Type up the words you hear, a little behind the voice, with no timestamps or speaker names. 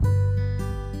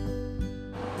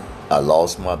I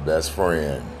lost my best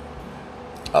friend.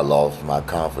 I lost my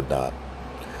confidant.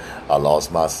 I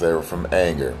lost myself from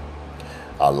anger.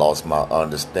 I lost my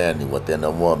understanding within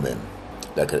a woman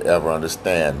that could ever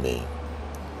understand me.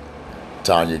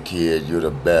 Tanya Kid, you're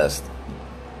the best.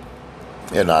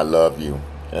 And I love you.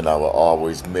 And I will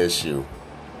always miss you.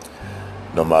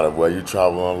 No matter where you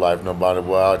travel in life, no matter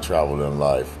where I travel in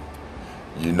life.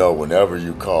 You know, whenever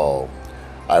you call,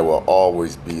 I will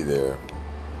always be there.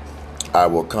 I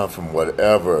will come from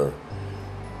whatever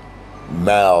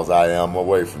miles I am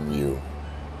away from you.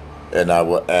 And I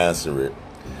will answer it.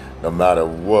 No matter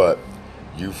what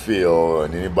you feel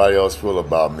and anybody else feel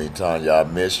about me, Tanya, I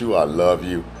miss you, I love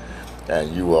you,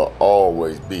 and you will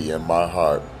always be in my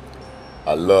heart.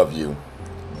 I love you,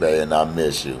 babe, and I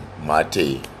miss you. My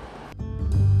T.